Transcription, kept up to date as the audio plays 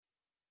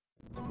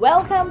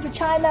Welcome to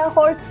China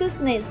Horse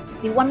Business,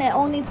 the one and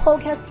only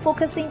podcast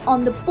focusing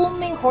on the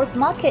booming horse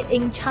market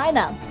in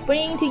China,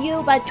 bringing to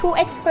you by two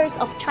experts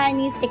of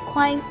Chinese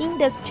equine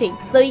industry,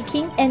 Zoe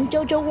King and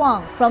Jojo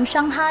Wang from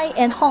Shanghai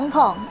and Hong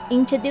Kong,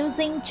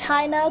 introducing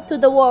China to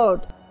the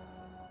world.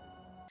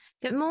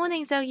 Good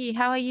morning, Zoe.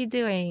 How are you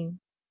doing?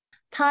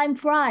 Time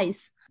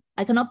flies.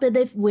 I cannot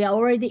believe we are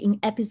already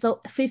in episode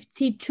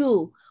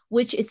 52,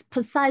 which is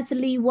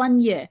precisely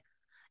 1 year.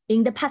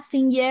 In the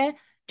passing year,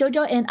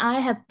 Jojo and I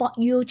have brought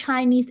you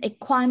Chinese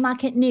equine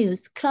market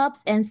news,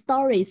 clubs, and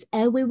stories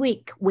every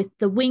week with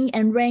the wind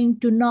and rain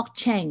do not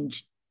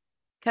change.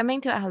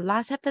 Coming to our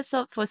last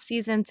episode for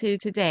season 2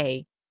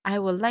 today, I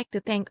would like to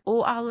thank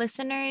all our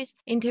listeners,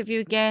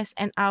 interview guests,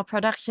 and our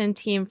production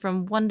team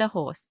from Wonder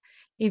Horse.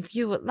 If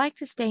you would like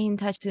to stay in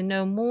touch to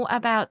know more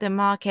about the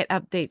market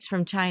updates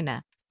from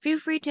China, feel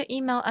free to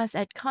email us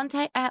at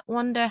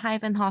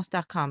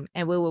contact@wonder-horse.com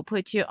and we will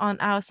put you on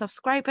our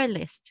subscriber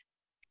list.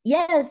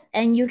 Yes,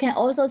 and you can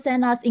also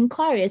send us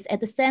inquiries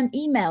at the same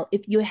email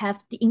if you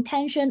have the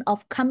intention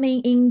of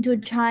coming into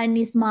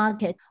Chinese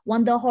market.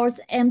 Wonder Horse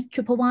aims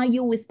to provide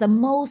you with the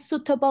most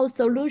suitable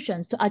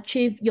solutions to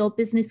achieve your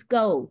business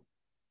goal.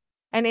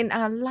 And in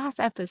our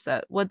last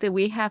episode, what did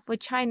we have for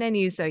China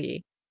news,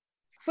 Zoe?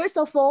 First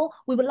of all,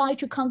 we would like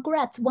to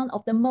congratulate one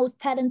of the most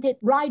talented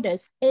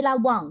riders, Ella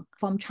Wang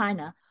from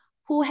China,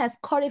 who has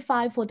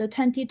qualified for the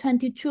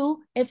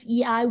 2022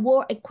 FEI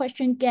World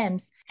Equestrian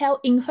Games held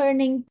in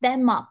Herning,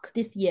 Denmark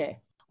this year.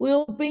 We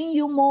will bring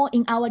you more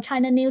in our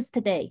China news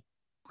today.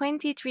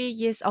 23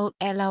 years old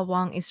Ella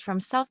Wang is from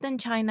southern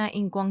China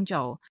in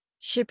Guangzhou.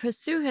 She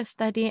pursued her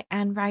study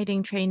and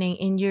riding training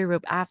in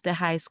Europe after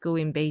high school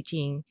in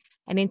Beijing.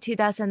 And in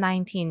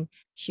 2019,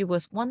 she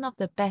was one of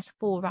the best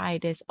 4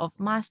 riders of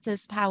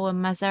Masters Power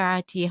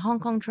Maserati Hong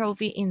Kong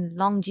Trophy in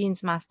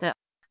Longines Master.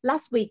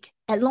 Last week,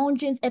 at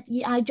Longines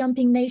FEI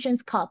Jumping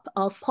Nations Cup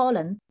of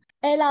Poland,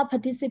 Ella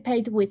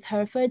participated with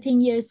her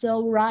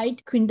 13-year-old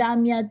ride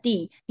Quindamia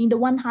D in the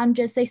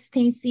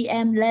 116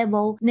 cm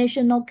level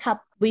National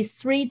Cup with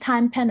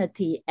 3-time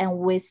penalty, and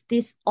with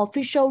this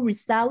official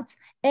results,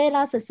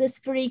 Ella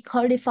successfully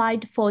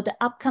qualified for the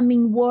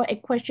upcoming World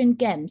Equestrian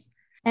Games.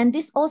 And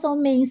this also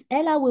means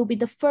Ella will be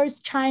the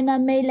first China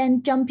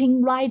mainland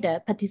jumping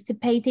rider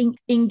participating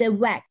in the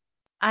WEC.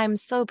 I'm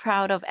so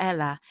proud of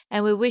Ella,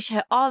 and we wish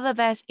her all the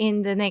best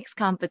in the next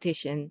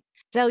competition.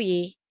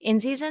 Zoe, in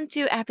Season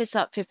 2,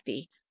 Episode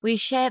 50, we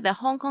share the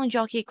Hong Kong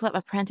Jockey Club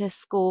Apprentice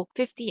School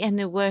 50th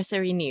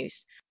anniversary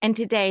news. And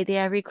today, they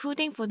are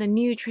recruiting for the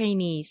new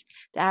trainees.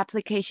 The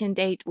application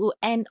date will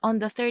end on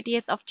the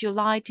 30th of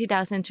July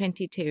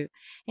 2022.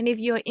 And if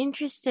you are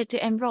interested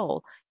to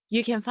enroll,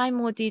 you can find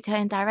more detail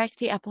and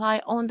directly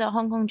apply on the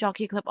Hong Kong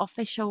Jockey Club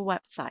official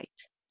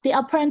website. The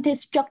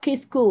Apprentice Jockey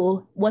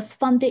School was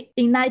founded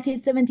in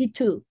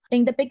 1972.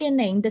 In the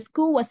beginning, the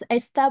school was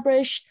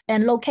established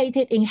and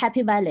located in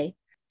Happy Valley.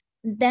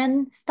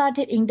 Then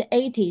started in the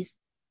 80s.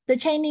 The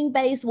training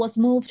base was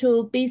moved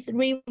to Beast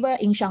River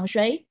in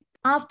Shangshui.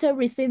 After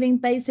receiving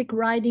basic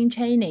riding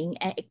training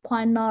and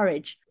equine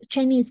knowledge,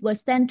 trainees were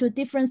sent to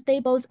different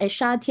stables at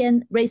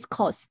Shatian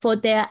Racecourse for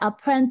their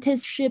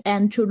apprenticeship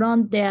and to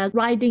learn their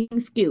riding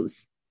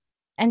skills.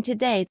 And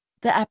today,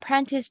 the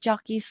Apprentice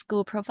Jockey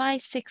School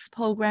provides 6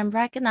 programs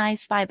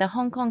recognized by the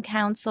Hong Kong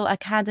Council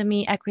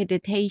Academy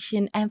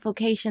Accreditation and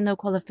Vocational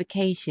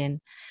Qualification,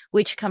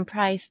 which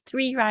comprise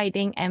 3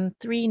 riding and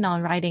 3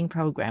 non-riding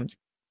programs,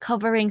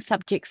 covering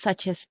subjects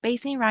such as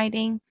spacing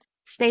riding,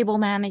 stable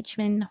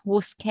management,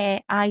 horse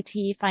care,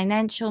 IT,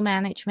 financial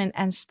management,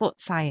 and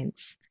sports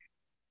science.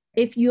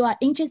 If you are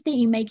interested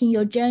in making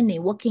your journey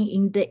working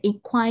in the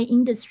equine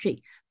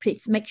industry,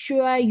 please make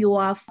sure you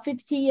are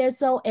 50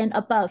 years old and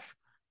above.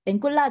 And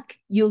good luck,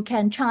 you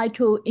can try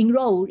to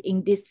enroll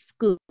in this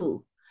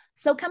school.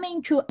 So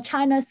coming to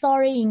China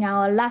story in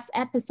our last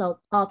episode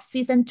of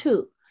Season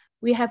 2,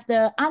 we have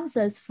the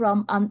answers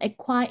from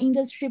equine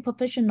industry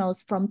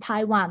professionals from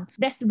Taiwan.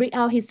 Let's read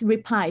out his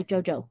reply,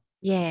 Jojo.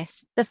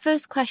 Yes. The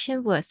first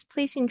question was,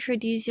 please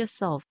introduce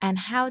yourself and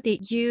how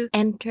did you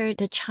enter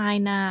the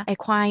China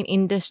equine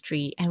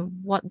industry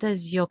and what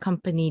does your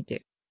company do?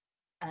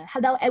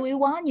 Hello,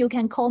 everyone. You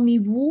can call me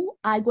Wu.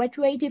 I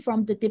graduated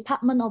from the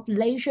Department of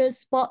Leisure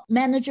Sport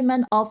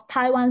Management of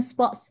Taiwan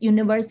Sports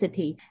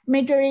University,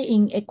 majoring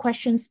in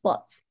equestrian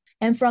sports.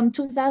 And from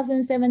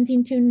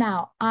 2017 to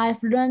now,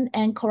 I've learned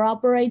and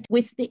collaborated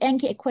with the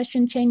Yankee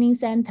Equestrian Training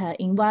Center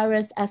in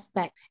various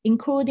aspects,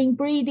 including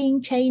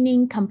breeding,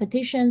 training,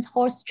 competitions,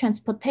 horse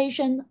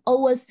transportation,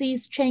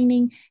 overseas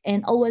training,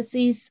 and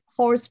overseas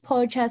horse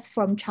purchase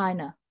from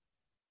China.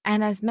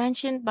 And as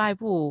mentioned by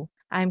Wu,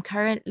 I'm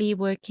currently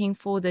working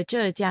for the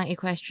Zhejiang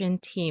Equestrian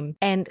Team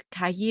and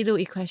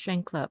Kaiyilu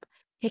Equestrian Club,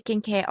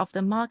 taking care of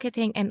the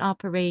marketing and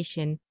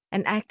operation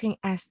and acting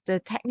as the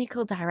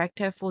technical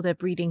director for the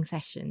breeding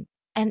session.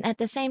 And at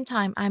the same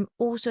time, I'm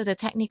also the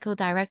technical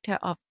director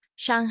of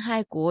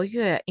Shanghai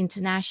Guoyue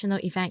International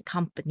Event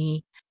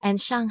Company and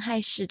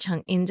Shanghai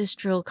Shicheng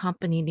Industrial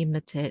Company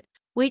Limited,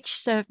 which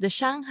serve the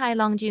Shanghai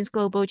Longines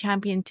Global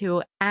Champion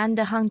Tour and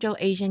the Hangzhou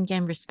Asian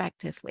Game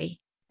respectively.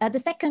 The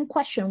second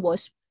question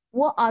was,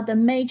 what are the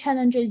main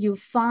challenges you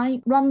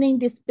find running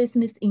this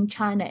business in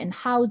China, and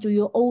how do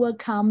you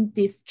overcome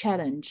this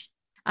challenge?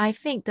 I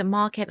think the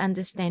market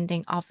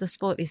understanding of the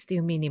sport is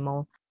still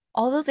minimal.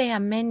 Although there are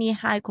many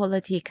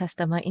high-quality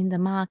customers in the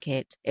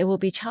market, it will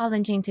be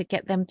challenging to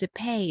get them to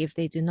pay if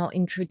they do not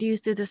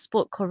introduce to the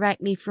sport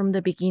correctly from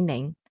the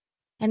beginning.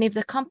 And if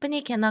the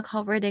company cannot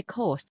cover their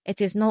cost, it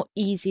is not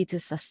easy to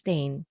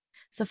sustain.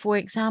 So for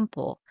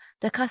example,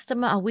 the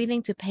customer are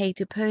willing to pay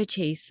to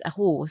purchase a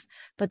horse,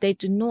 but they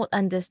do not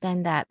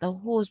understand that the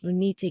horse will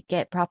need to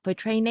get proper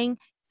training,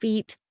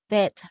 feed,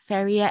 vet,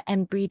 farrier,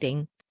 and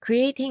breeding.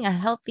 Creating a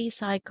healthy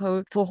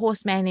cycle for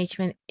horse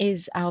management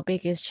is our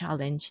biggest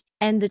challenge,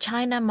 and the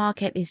China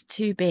market is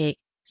too big.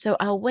 So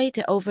our way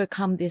to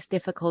overcome this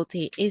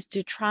difficulty is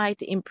to try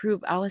to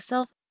improve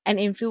ourselves and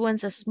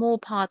influence a small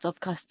part of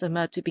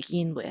customer to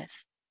begin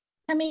with.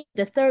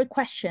 The third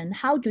question,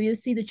 how do you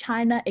see the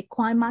China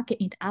equine market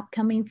in the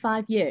upcoming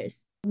 5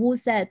 years? Wu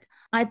said,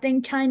 I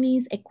think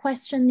Chinese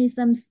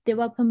equestrianism's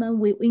development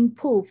will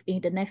improve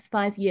in the next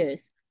 5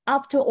 years.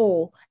 After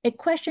all,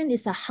 equestrian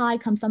is a high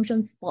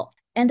consumption sport,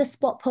 and the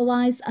sport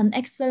provides an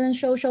excellent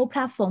social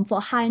platform for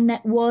high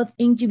net worth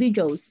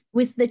individuals.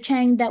 With the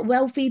change that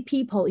wealthy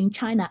people in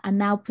China are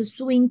now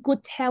pursuing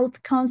good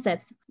health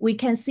concepts, we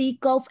can see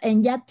golf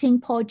and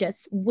yachting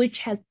projects which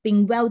has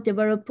been well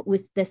developed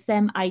with the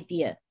same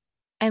idea.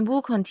 And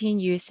Wu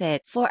continue said,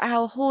 for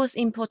our horse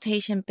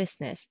importation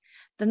business,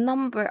 the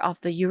number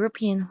of the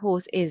European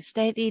horse is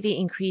steadily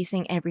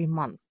increasing every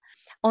month.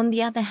 On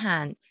the other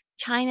hand,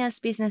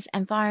 China's business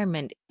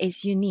environment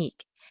is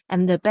unique,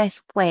 and the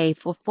best way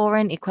for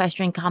foreign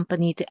equestrian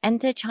company to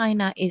enter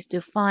China is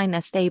to find a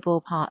stable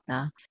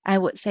partner. I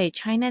would say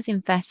China's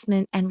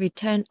investment and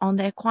return on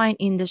the equine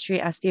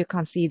industry are still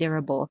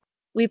considerable.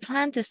 We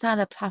plan to start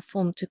a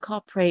platform to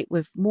cooperate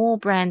with more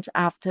brands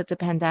after the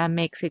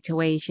pandemic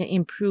situation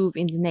improve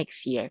in the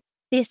next year.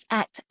 This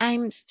act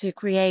aims to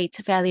create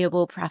a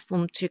valuable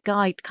platform to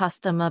guide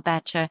customer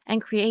better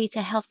and create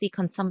a healthy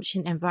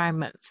consumption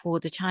environment for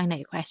the China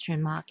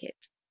equestrian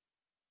market.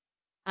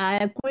 I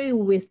agree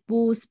with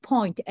Wu's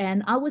point,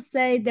 and I would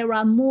say there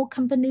are more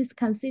companies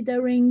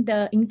considering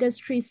the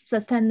industry's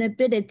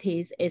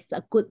sustainability is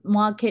a good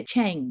market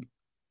change.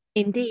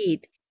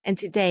 Indeed, and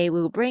today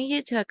we will bring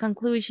you to a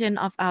conclusion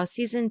of our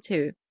Season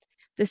 2.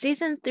 The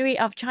Season 3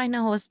 of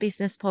China Horse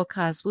Business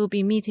Podcast will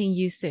be meeting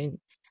you soon,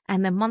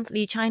 and the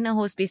monthly China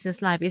Horse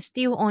Business Live is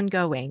still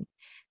ongoing.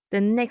 The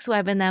next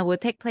webinar will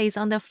take place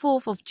on the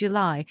 4th of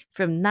July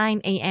from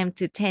 9 a.m.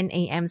 to 10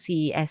 a.m.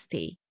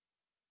 CEST.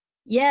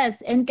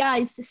 Yes, and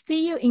guys,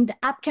 see you in the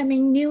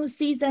upcoming new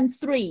Season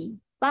 3.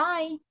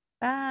 Bye!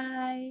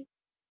 Bye!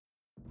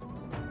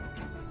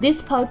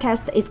 This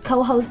podcast is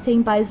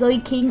co-hosted by Zoe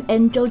King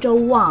and Jojo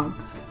Wang,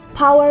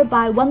 powered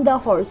by Wonder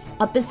Horse,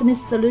 a business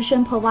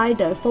solution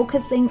provider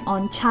focusing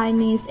on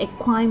Chinese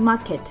equine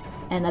market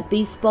and a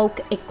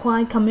bespoke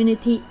equine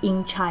community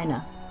in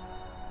China.